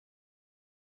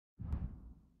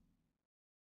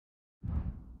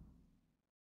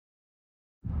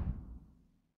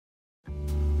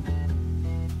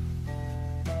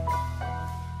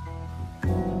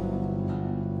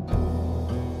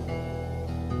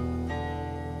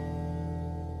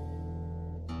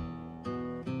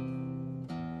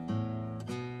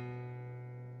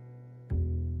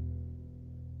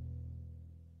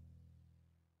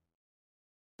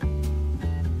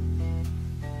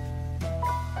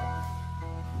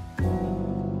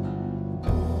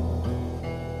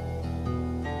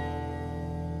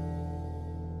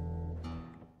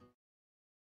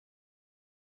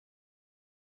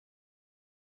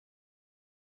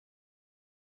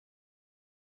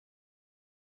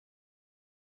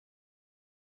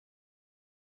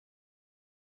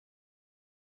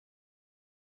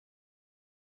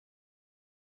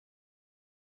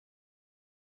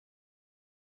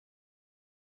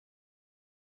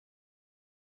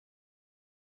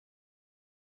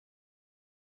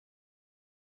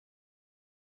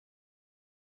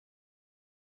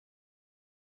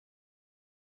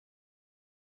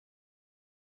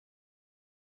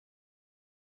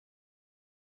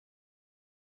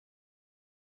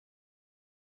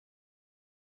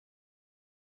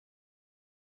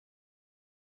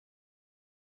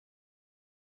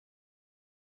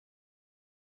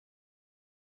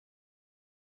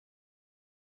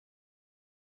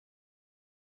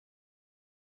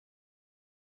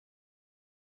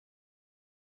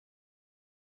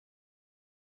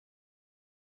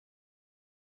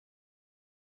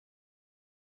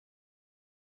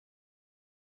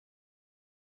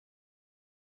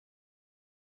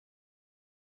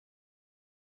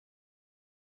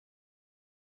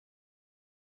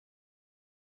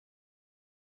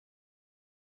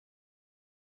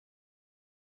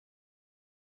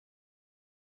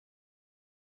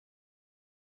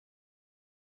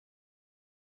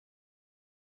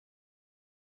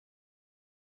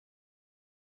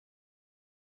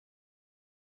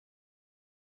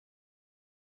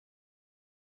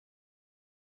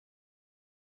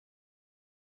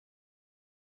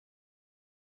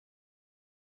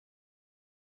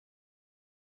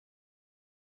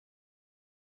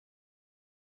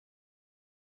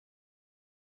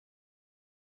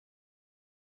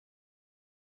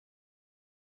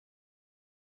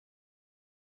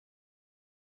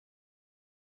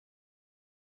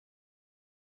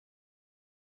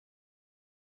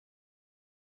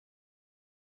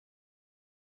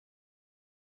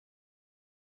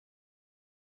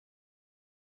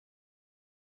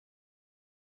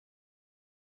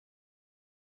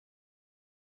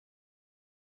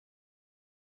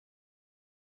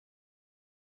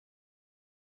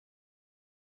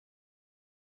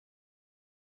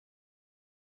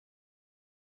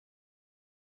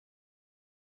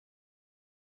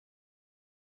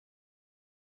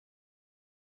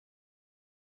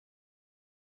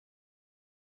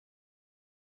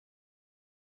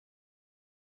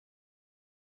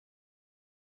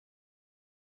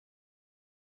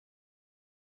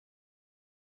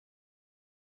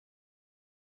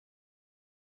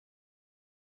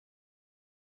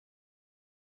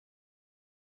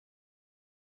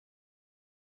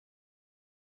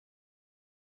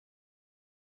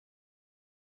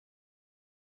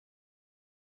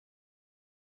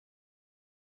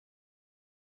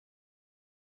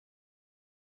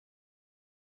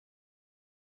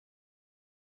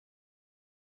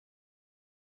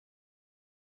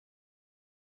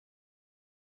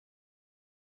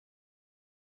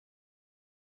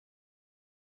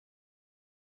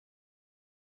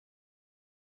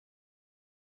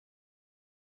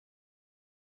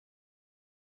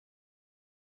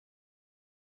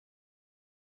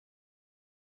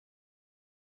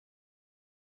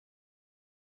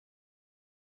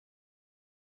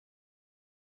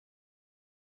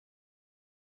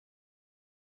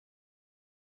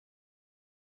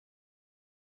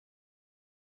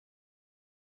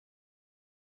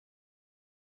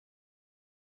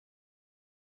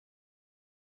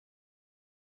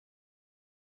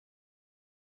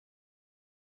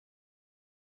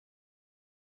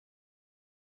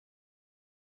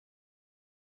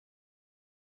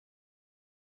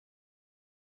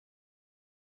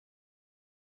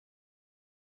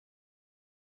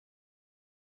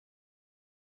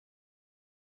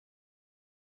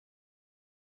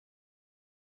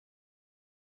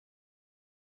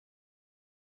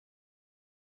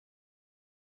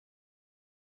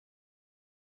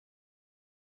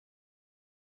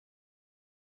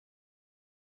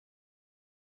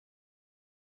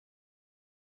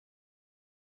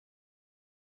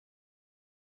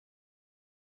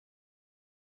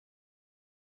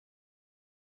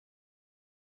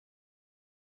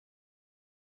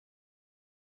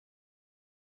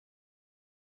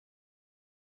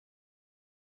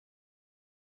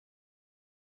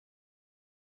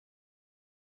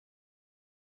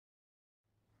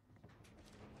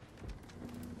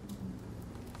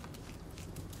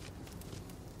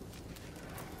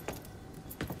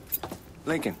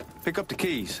Lincoln, pick up the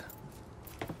keys.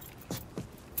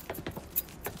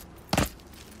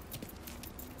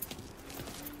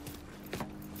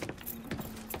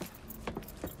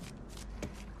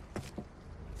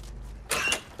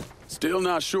 Still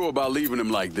not sure about leaving him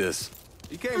like this.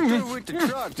 He came through with the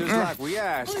truck just like we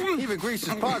asked. Even greased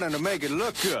his partner to make it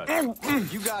look good.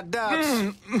 You got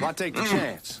doubts? Why take the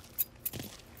chance?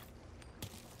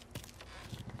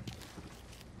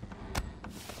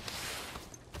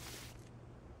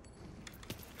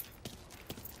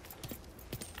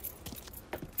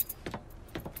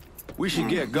 We should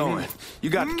get going. You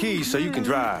got the keys so you can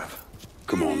drive.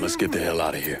 Come on, let's get the hell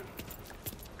out of here.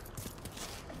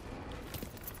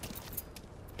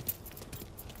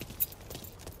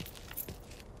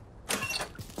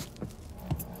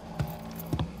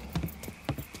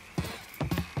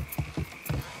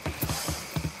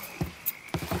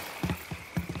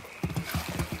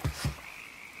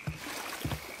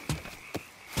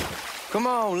 Come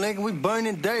on, Lincoln, we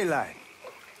burning daylight.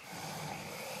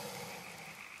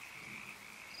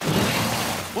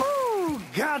 Woo!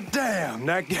 Goddamn,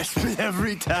 that gets me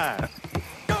every time.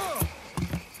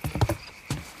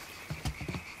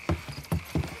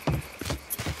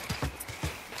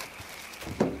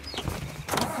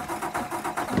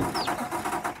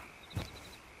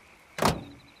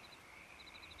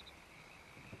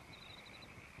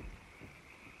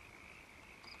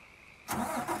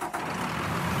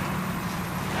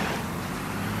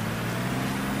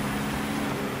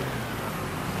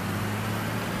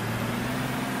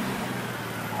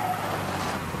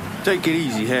 Take it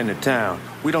easy heading to town.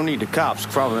 We don't need the cops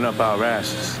crawling up our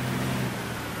asses.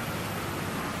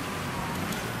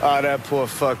 That poor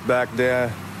fuck back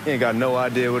there. He ain't got no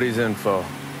idea what he's in for.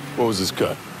 What was his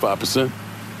cut? 5%?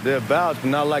 Thereabouts, but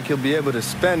not like he'll be able to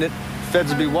spend it.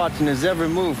 Feds will be watching his every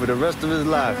move for the rest of his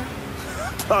life.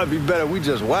 Probably be better we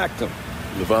just whacked him.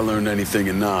 If I learned anything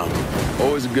in Nam,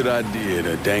 always a good idea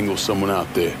to dangle someone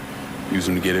out there. Use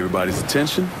them to get everybody's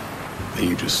attention, then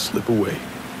you just slip away.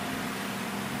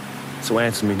 So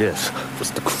answer me this. What's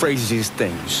the craziest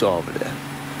thing you saw over there?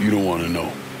 You don't want to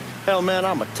know. Hell, man,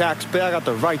 I'm a taxpayer. I got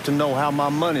the right to know how my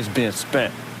money's being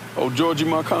spent. Oh, Georgie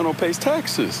Marcano pays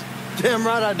taxes. Damn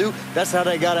right I do. That's how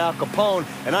they got Al Capone,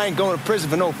 and I ain't going to prison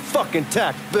for no fucking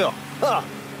tax bill. Huh.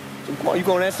 So come on, you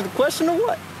gonna answer the question or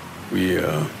what? We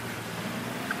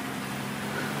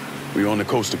on the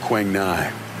coast of Quang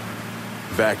Ngai,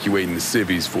 evacuating the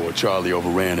civvies before Charlie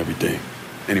overran everything.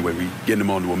 Anyway, we getting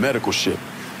him onto a medical ship.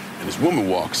 And this woman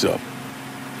walks up.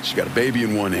 She got a baby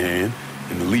in one hand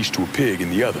and the leash to a pig in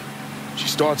the other. She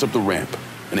starts up the ramp,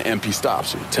 and the MP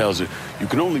stops her and tells her, you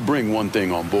can only bring one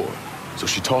thing on board. So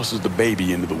she tosses the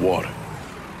baby into the water.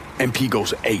 MP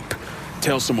goes ape,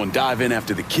 tells someone dive in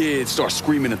after the kid, starts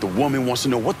screaming at the woman, wants to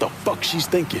know what the fuck she's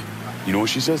thinking. You know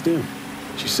what she says to him?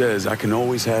 She says, I can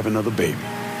always have another baby.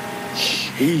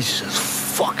 Jesus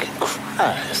fucking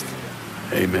Christ.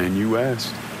 Hey, man, you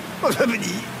asked.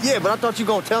 Yeah, but I thought you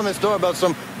were gonna tell me a story about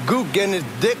some gook getting his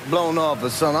dick blown off or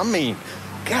something. I mean,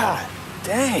 god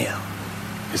damn.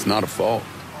 It's not a fault.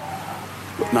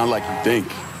 But not like you think.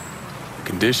 The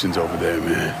conditions over there,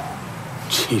 man.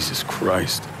 Jesus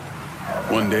Christ.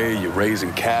 One day you're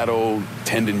raising cattle,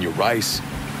 tending your rice.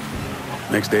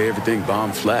 Next day everything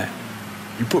bombed flat.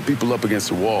 You put people up against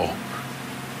the wall,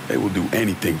 they will do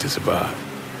anything to survive.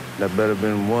 That better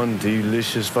been one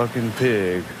delicious fucking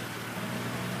pig.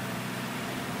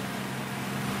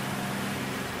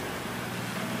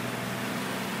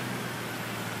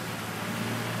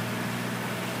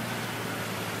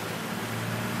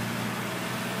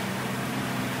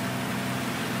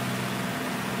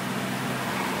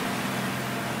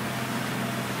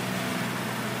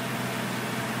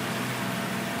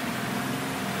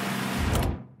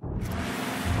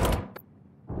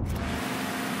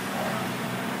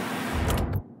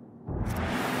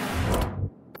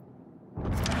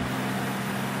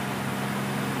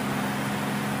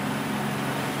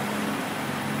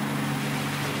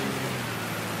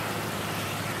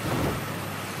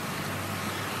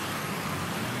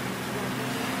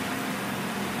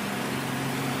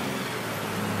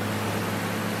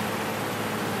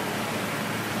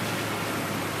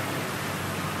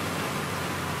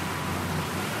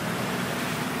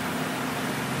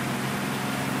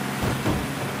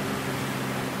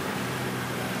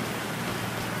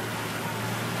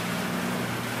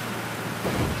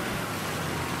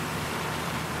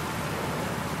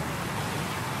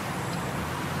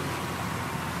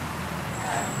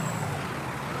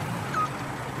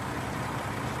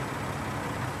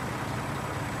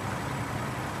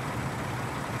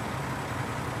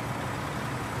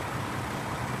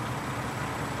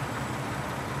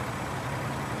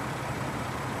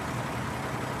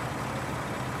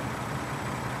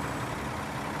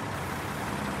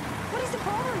 What's the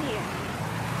problem here?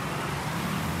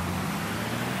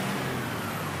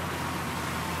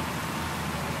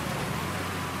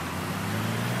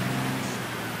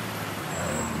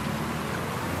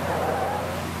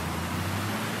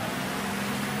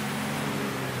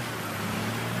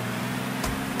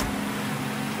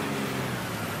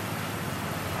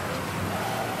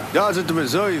 Guards at the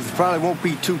reserve probably won't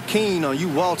be too keen on you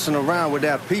waltzing around with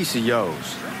that piece of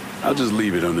yours. I'll just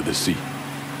leave it under the seat.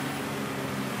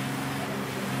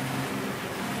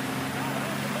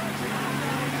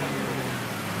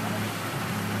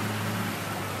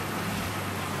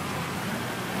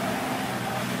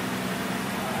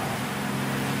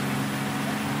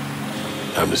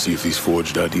 Time to see if these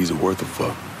forged IDs are worth a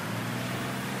fuck.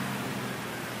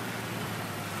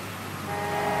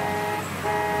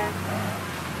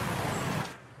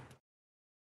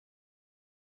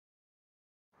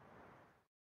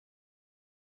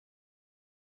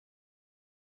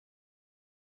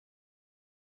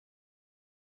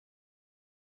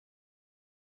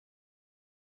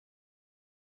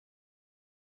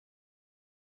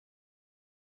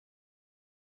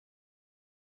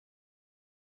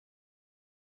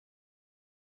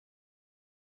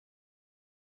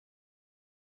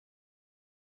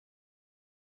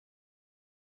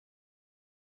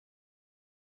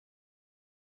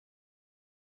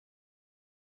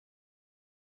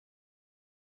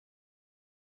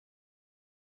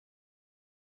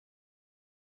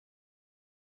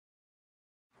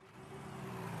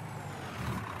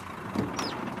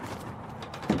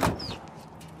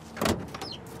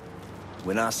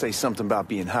 When I say something about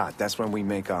being hot, that's when we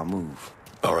make our move.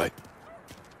 All right.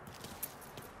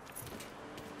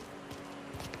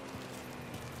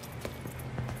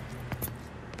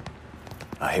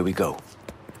 Here we go.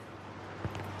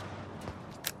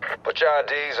 Put your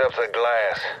IDs up to the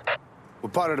glass. We're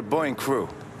part of the Boeing crew.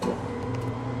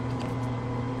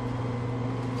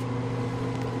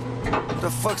 What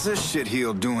the fuck's this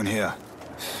shitheel doing here?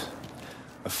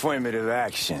 Affirmative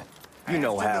action. You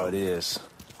know how it is.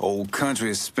 Whole country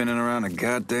is spinning around a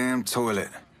goddamn toilet.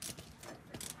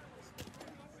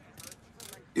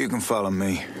 You can follow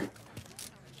me.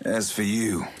 As for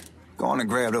you, go on and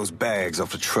grab those bags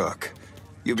off the truck.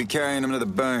 You'll be carrying them to the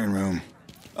burn room.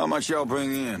 How much y'all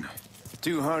bring in?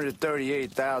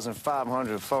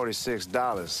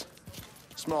 $238,546.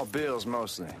 Small bills,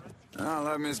 mostly. I'll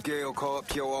have Miss Gale call up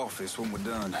to your office when we're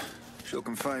done. She'll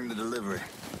confirm the delivery.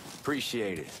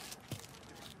 Appreciate it.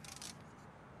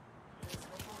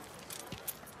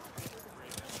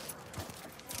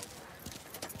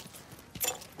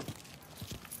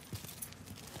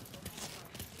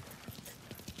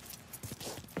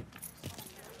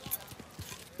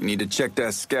 You need to check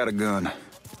that scatter gun.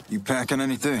 You packing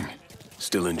anything?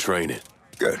 Still in training.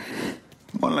 Good.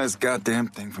 One less goddamn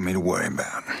thing for me to worry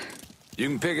about. You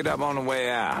can pick it up on the way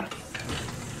out.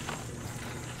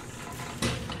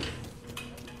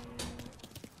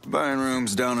 Burn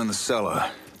room's down in the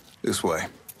cellar. This way.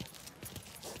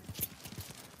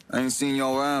 I ain't seen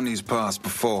y'all around these parts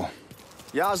before.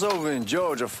 Y'all's over in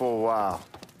Georgia for a while.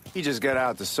 He just got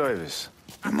out the service.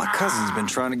 My cousin's been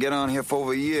trying to get on here for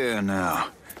over a year now.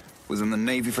 Was in the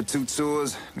Navy for 2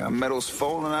 tours, got medals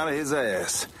falling out of his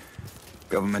ass.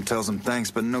 Government tells him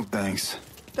thanks, but no thanks.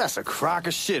 That's a crock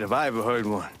of shit if I ever heard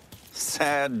one.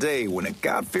 Sad day when a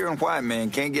God-fearing white man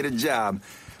can't get a job,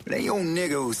 but any old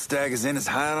nigga who staggers in is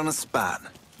hired on the spot.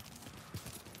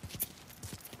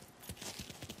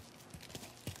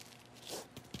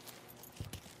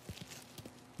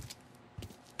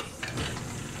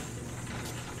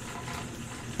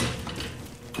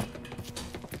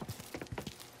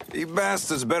 You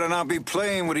bastards better not be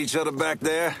playing with each other back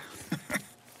there.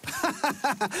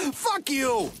 Fuck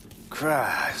you!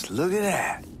 Christ, look at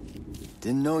that.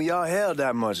 Didn't know y'all held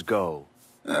that much gold.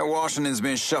 Washington's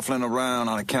been shuffling around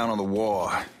on account of the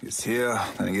war. It's here,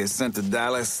 then it gets sent to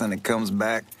Dallas, then it comes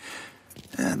back.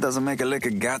 It doesn't make a lick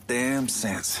of goddamn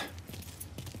sense.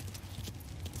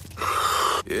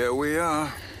 Here we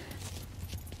are.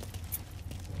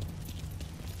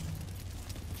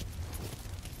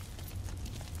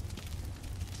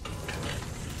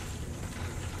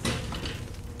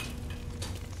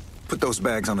 Put those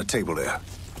bags on the table there.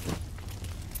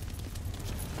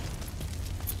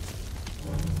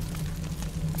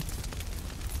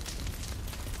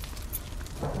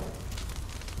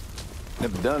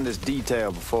 Never done this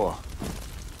detail before.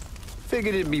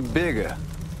 Figured it'd be bigger.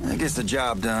 That gets the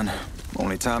job done.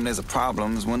 Only time there's a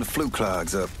problem is when the flue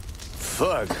clogs up.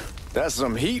 Fuck, that's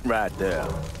some heat right there.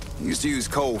 Used to use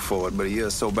coal for it, but a year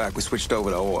or so back we switched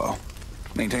over to oil.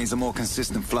 Maintains a more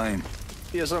consistent flame.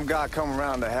 Here's some guy come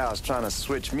around the house trying to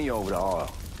switch me over to oil.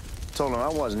 Told him I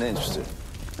wasn't interested.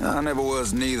 I never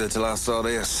was neither till I saw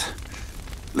this.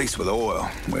 At least with oil,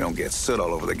 we don't get soot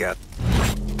all over the guy.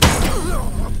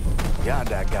 God,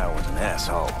 that guy was an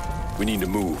asshole. We need to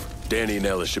move. Danny and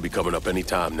Ellis should be coming up any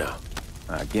time now.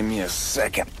 Give me a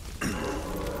second.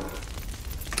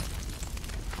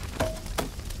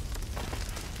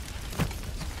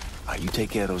 You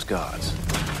take care of those guards.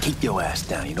 Keep your ass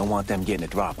down. You don't want them getting a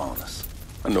drop on us.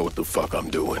 I know what the fuck I'm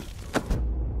doing.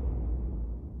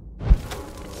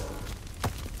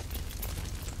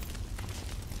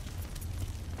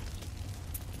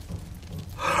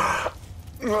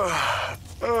 You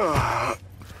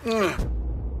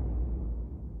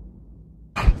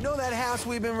know that house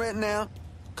we've been renting out?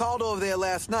 Called over there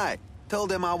last night. Told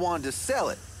them I wanted to sell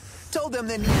it. Told them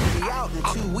they needed to be out in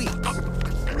 2 weeks.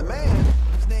 And the man,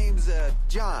 his name's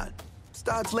John,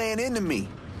 starts laying into me,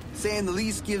 saying the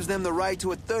lease gives them the right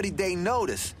to a 30-day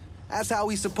notice. That's how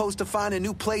he's supposed to find a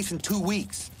new place in 2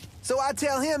 weeks. So I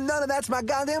tell him none of that's my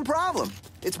goddamn problem.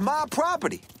 It's my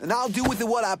property, and I'll do with it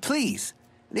what I please.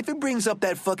 And if it brings up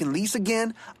that fucking lease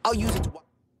again, I'll use it to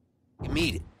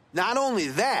meet it. Not only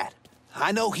that,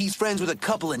 I know he's friends with a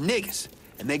couple of niggas,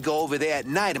 and they go over there at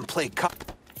night and play cop.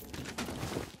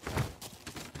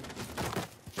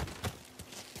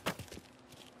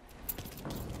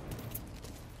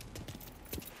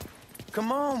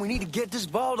 Come on, we need to get this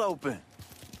vault open.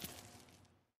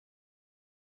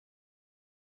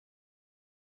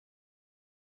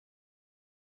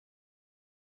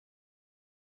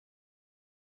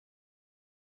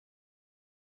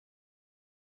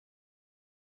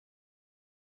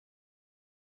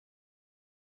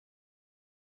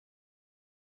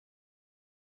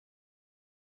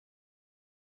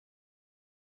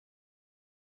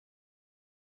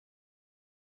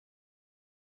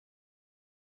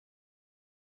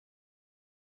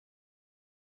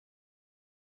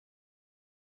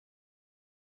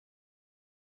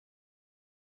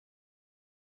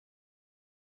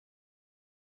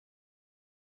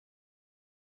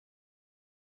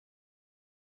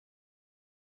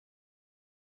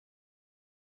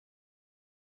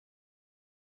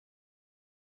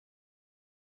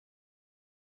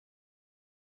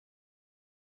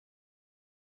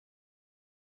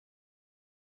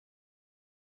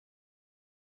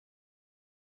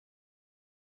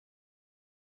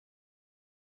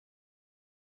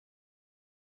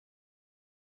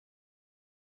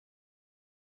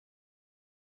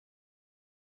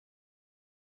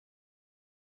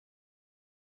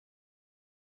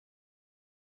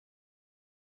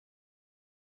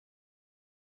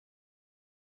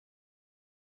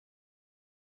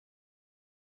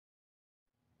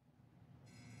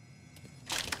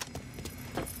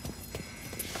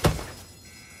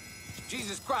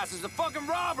 Jesus Christ, it's a fucking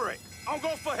robbery! I'll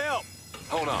go for help!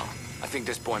 Hold on. I think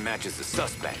this boy matches the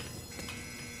suspect.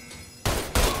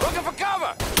 Looking for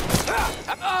cover!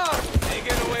 Ain't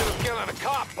getting away with killing a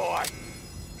cop, boy!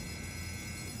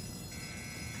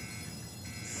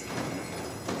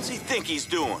 What's he think he's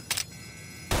doing?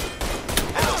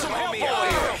 Help some help over here!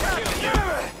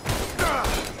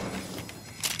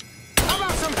 How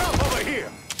about some help over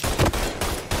here?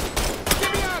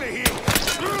 Get me out of here!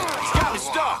 He's got me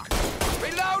stuck!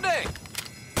 Reloading!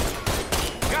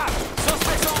 Got him!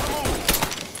 Suspect's on the move!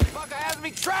 Fucker has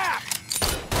me trapped!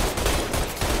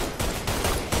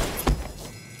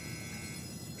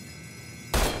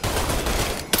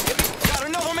 Got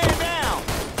another man down!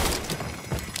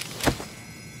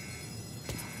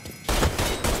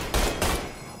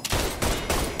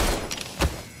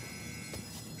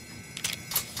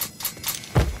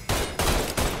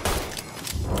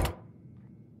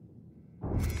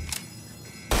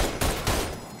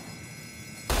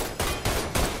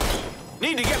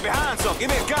 Need to get behind something.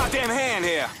 Give me a goddamn hand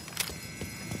here.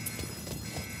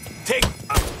 Take...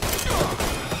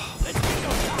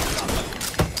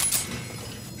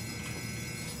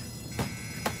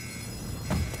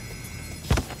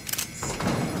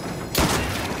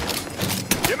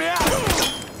 Get me out!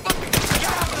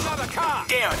 Get out another car!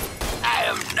 Damn it! I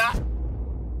am not...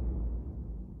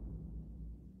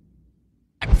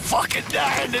 I'm fucking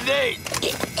dying today!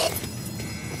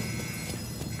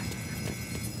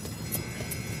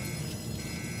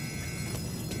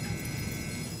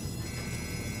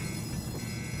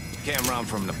 Can't run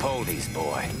from the police,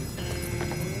 boy.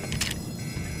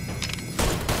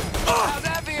 How's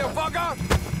that for you, fucker?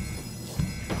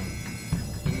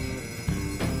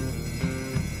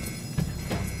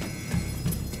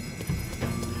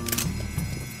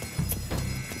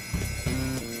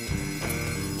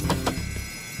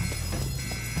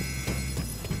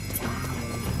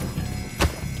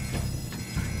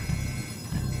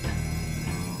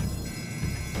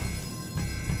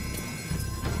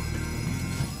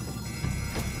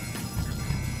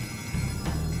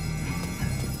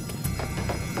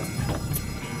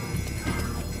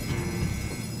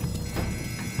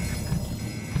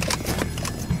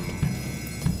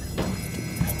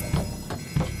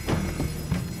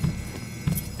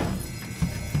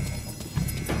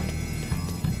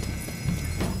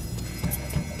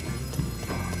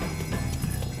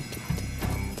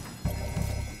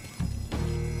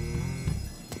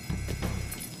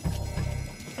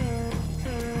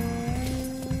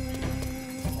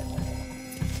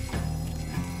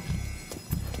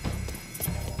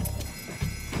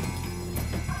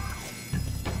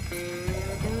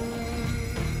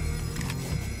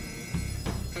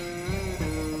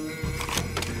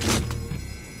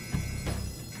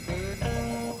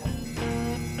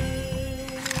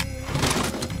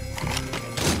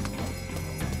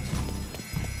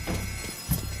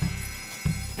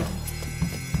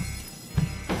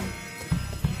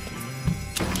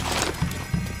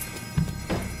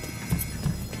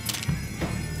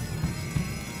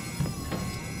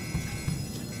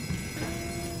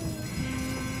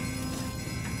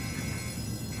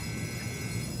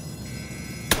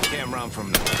 time round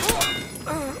from now.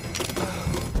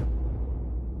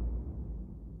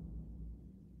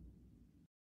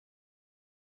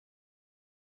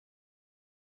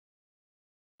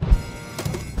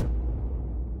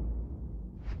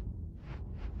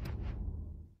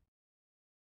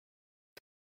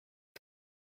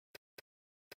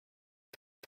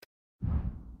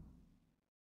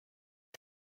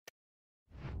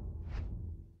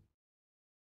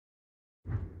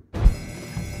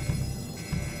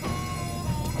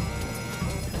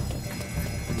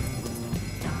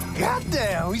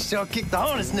 Goddamn, we sure kicked the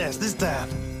hornet's nest this time.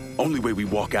 Only way we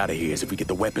walk out of here is if we get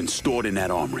the weapons stored in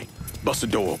that armory. Bust the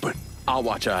door open. I'll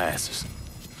watch our asses.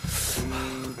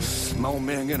 My old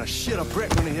man gonna shit a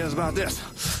brick when he hears about this.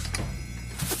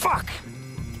 Fuck!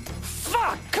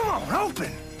 Fuck! Come on,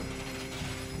 open!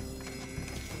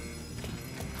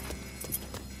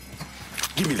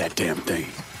 Give me that damn thing.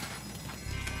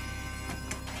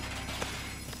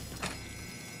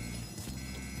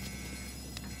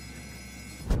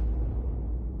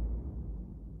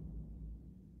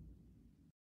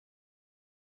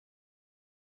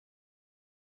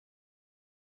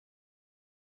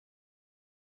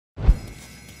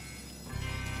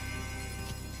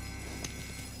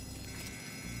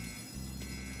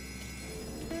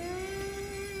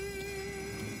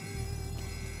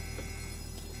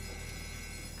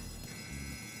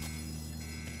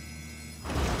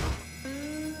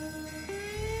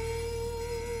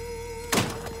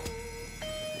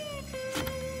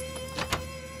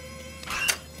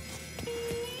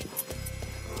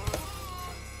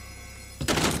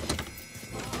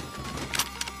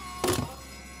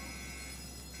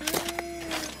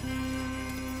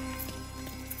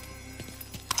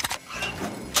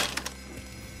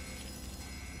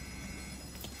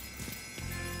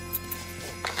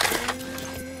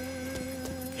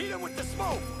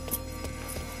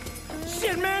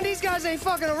 Shit, man, these guys ain't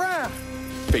fucking around.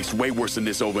 Faced way worse than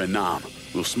this over in Nam.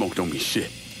 Little smoke don't mean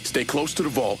shit. Stay close to the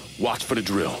vault, watch for the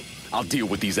drill. I'll deal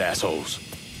with these assholes.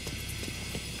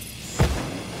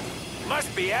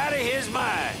 Must be out of his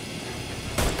mind.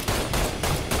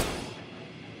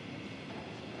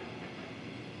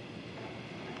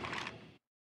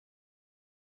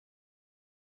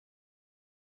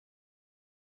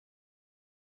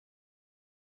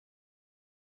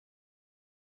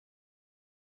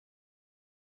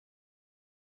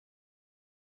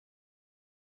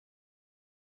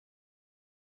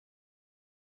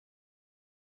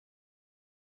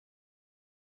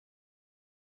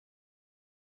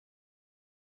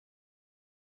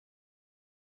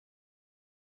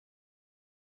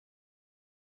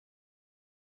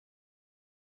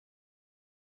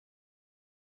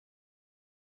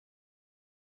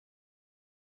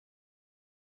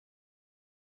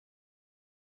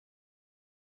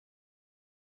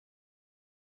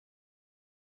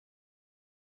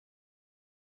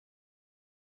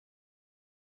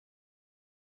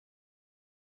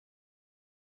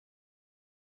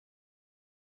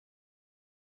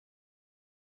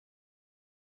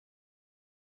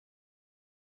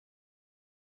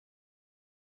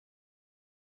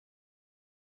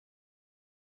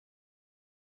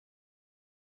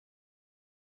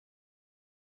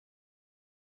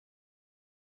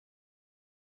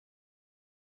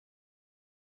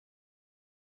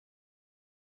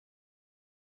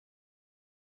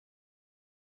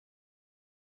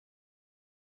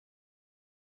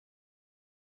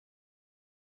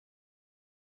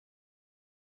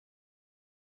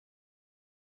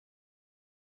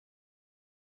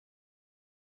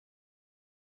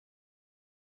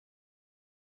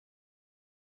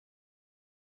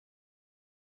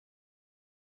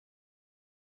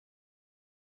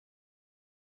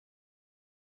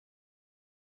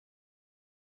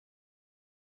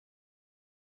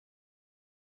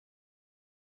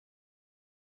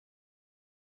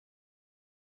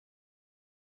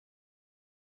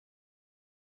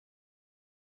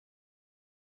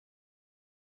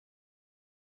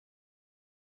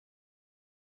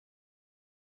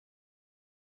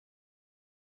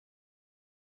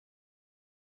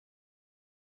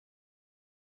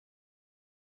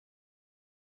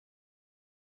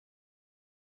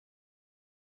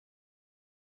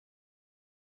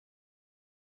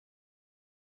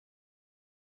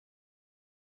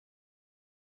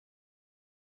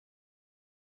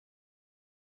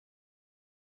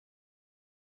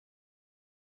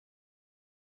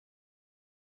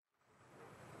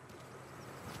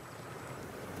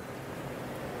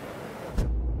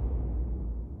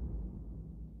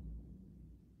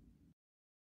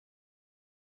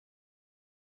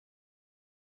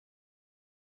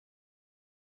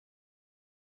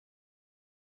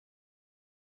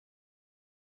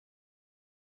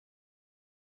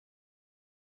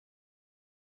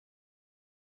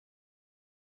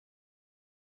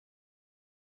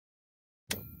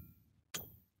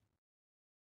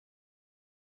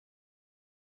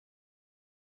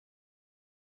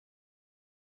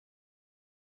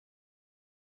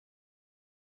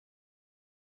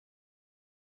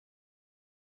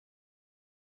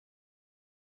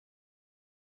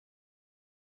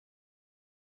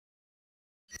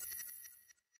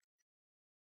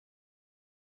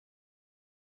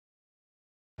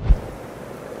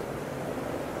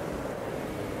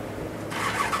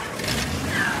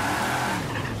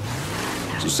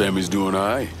 Sammy's doing all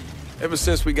right. Ever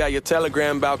since we got your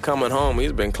telegram about coming home,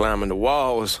 he's been climbing the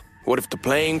walls. What if the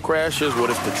plane crashes?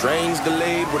 What if the train's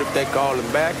delayed? What if they call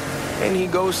him back? And he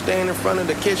goes stand in front of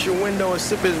the kitchen window and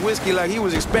sip his whiskey like he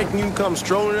was expecting you to come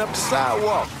strolling up the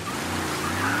sidewalk.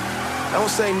 Don't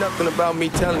say nothing about me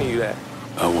telling you that.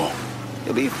 I won't.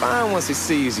 He'll be fine once he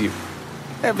sees you.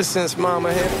 Ever since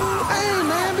Mama had... Hey,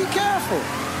 man, be careful.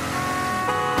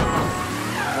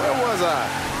 Where was I?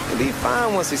 He'll be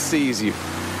fine once he sees you.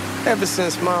 Ever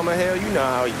since Mama hell, you know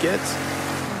how he gets.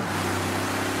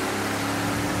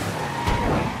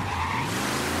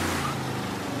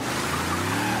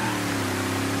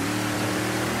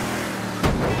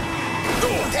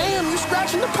 Damn, you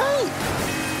scratching the paint.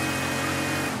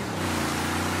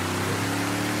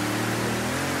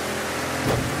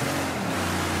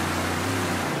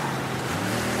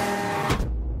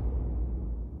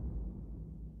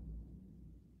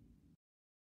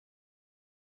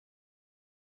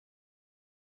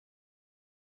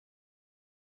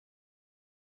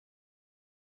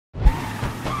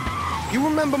 You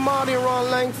remember Marty and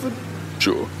Ron Langford?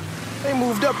 Sure. They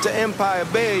moved up to Empire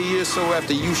Bay a year or so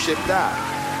after you shipped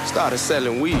out. Started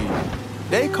selling weed.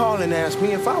 They call and ask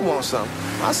me if I want something.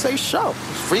 I say, sure.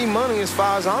 It's free money as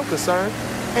far as I'm concerned.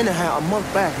 Anyhow, a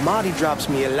month back, Marty drops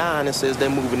me a line and says they're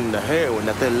moving into heroin,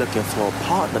 that they're looking for a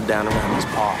partner down around these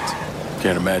parts.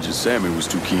 Can't imagine Sammy was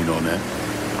too keen on that.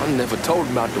 I never told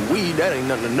him about the weed. That ain't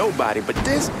nothing to nobody. But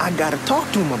this, I gotta talk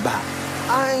to him about.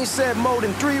 I ain't said more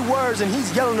than 3 words, and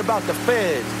he's yelling about the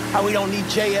feds. How we don't need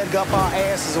J. Edgar up our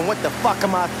asses, and what the fuck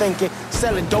am I thinking?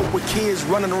 Selling dope with kids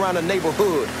running around the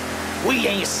neighborhood. We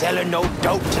ain't selling no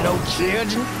dope to no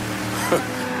children.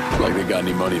 Like they got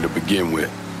any money to begin with.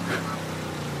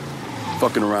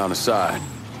 Fucking around aside,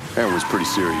 Aaron was pretty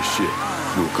serious shit.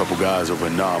 Knew a couple guys over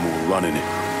in Nam who were running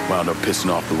it. Wound up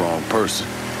pissing off the wrong person.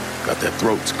 Got their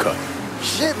throats cut.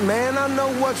 Shit, man, I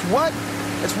know what's what.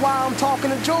 That's why I'm talking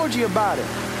to Georgie about it.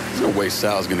 There's no way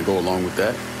Sal's gonna go along with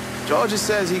that. Georgie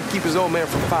says he'd keep his old man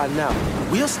from fighting out.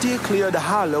 We'll still clear the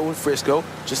hollow in Frisco,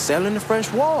 just selling the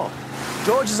French Wall.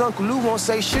 George's Uncle Lou won't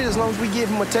say shit as long as we give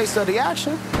him a taste of the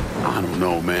action. I don't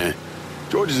know, man.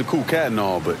 George is a cool cat and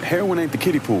all, but heroin ain't the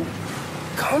kiddie pool.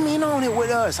 Come in on it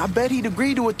with us. I bet he'd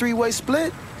agree to a 3-way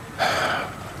split.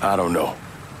 I don't know.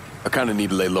 I kind of need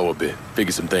to lay low a bit,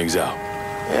 figure some things out.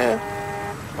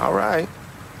 Yeah, all right.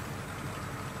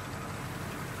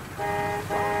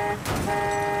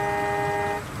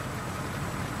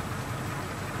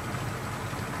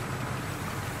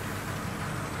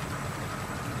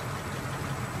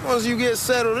 Once you get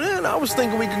settled in, I was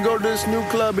thinking we could go to this new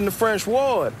club in the French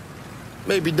Ward.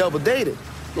 Maybe double date it.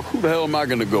 But who the hell am I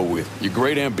gonna go with? Your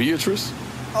great Aunt Beatrice?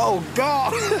 Oh,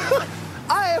 God.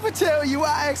 I ever tell you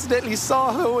I accidentally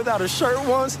saw her without a shirt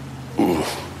once? Oof.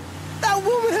 That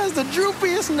woman has the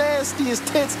droopiest, nastiest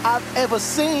tits I've ever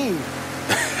seen.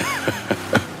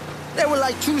 They were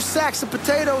like 2 sacks of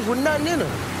potatoes with nothing in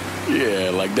them.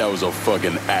 Yeah, like that was a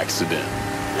fucking accident.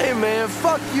 Hey, man,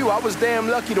 fuck you. I was damn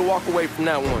lucky to walk away from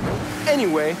that one.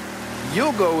 Anyway,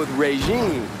 you'll go with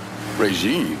Regine.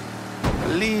 Regine?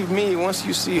 Believe me, once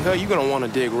you see her, you're gonna want to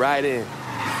dig right in.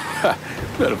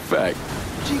 Matter of fact.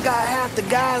 She got half the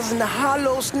guys in the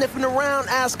hollow sniffing around,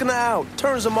 asking her out.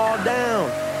 Turns them all down.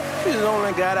 She's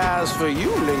only got eyes for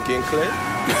you, Lincoln Cliff.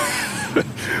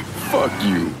 Fuck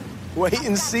you. Wait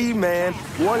and see, man.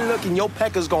 One look and your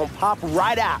pecker's gonna pop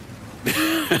right out.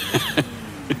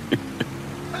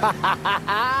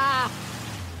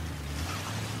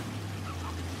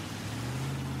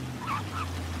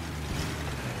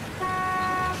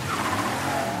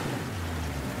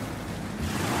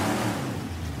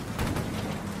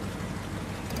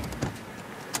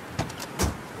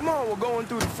 Come on, we're going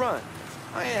through the front.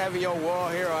 I ain't having your wall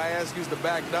here or I ask you's the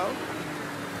back door.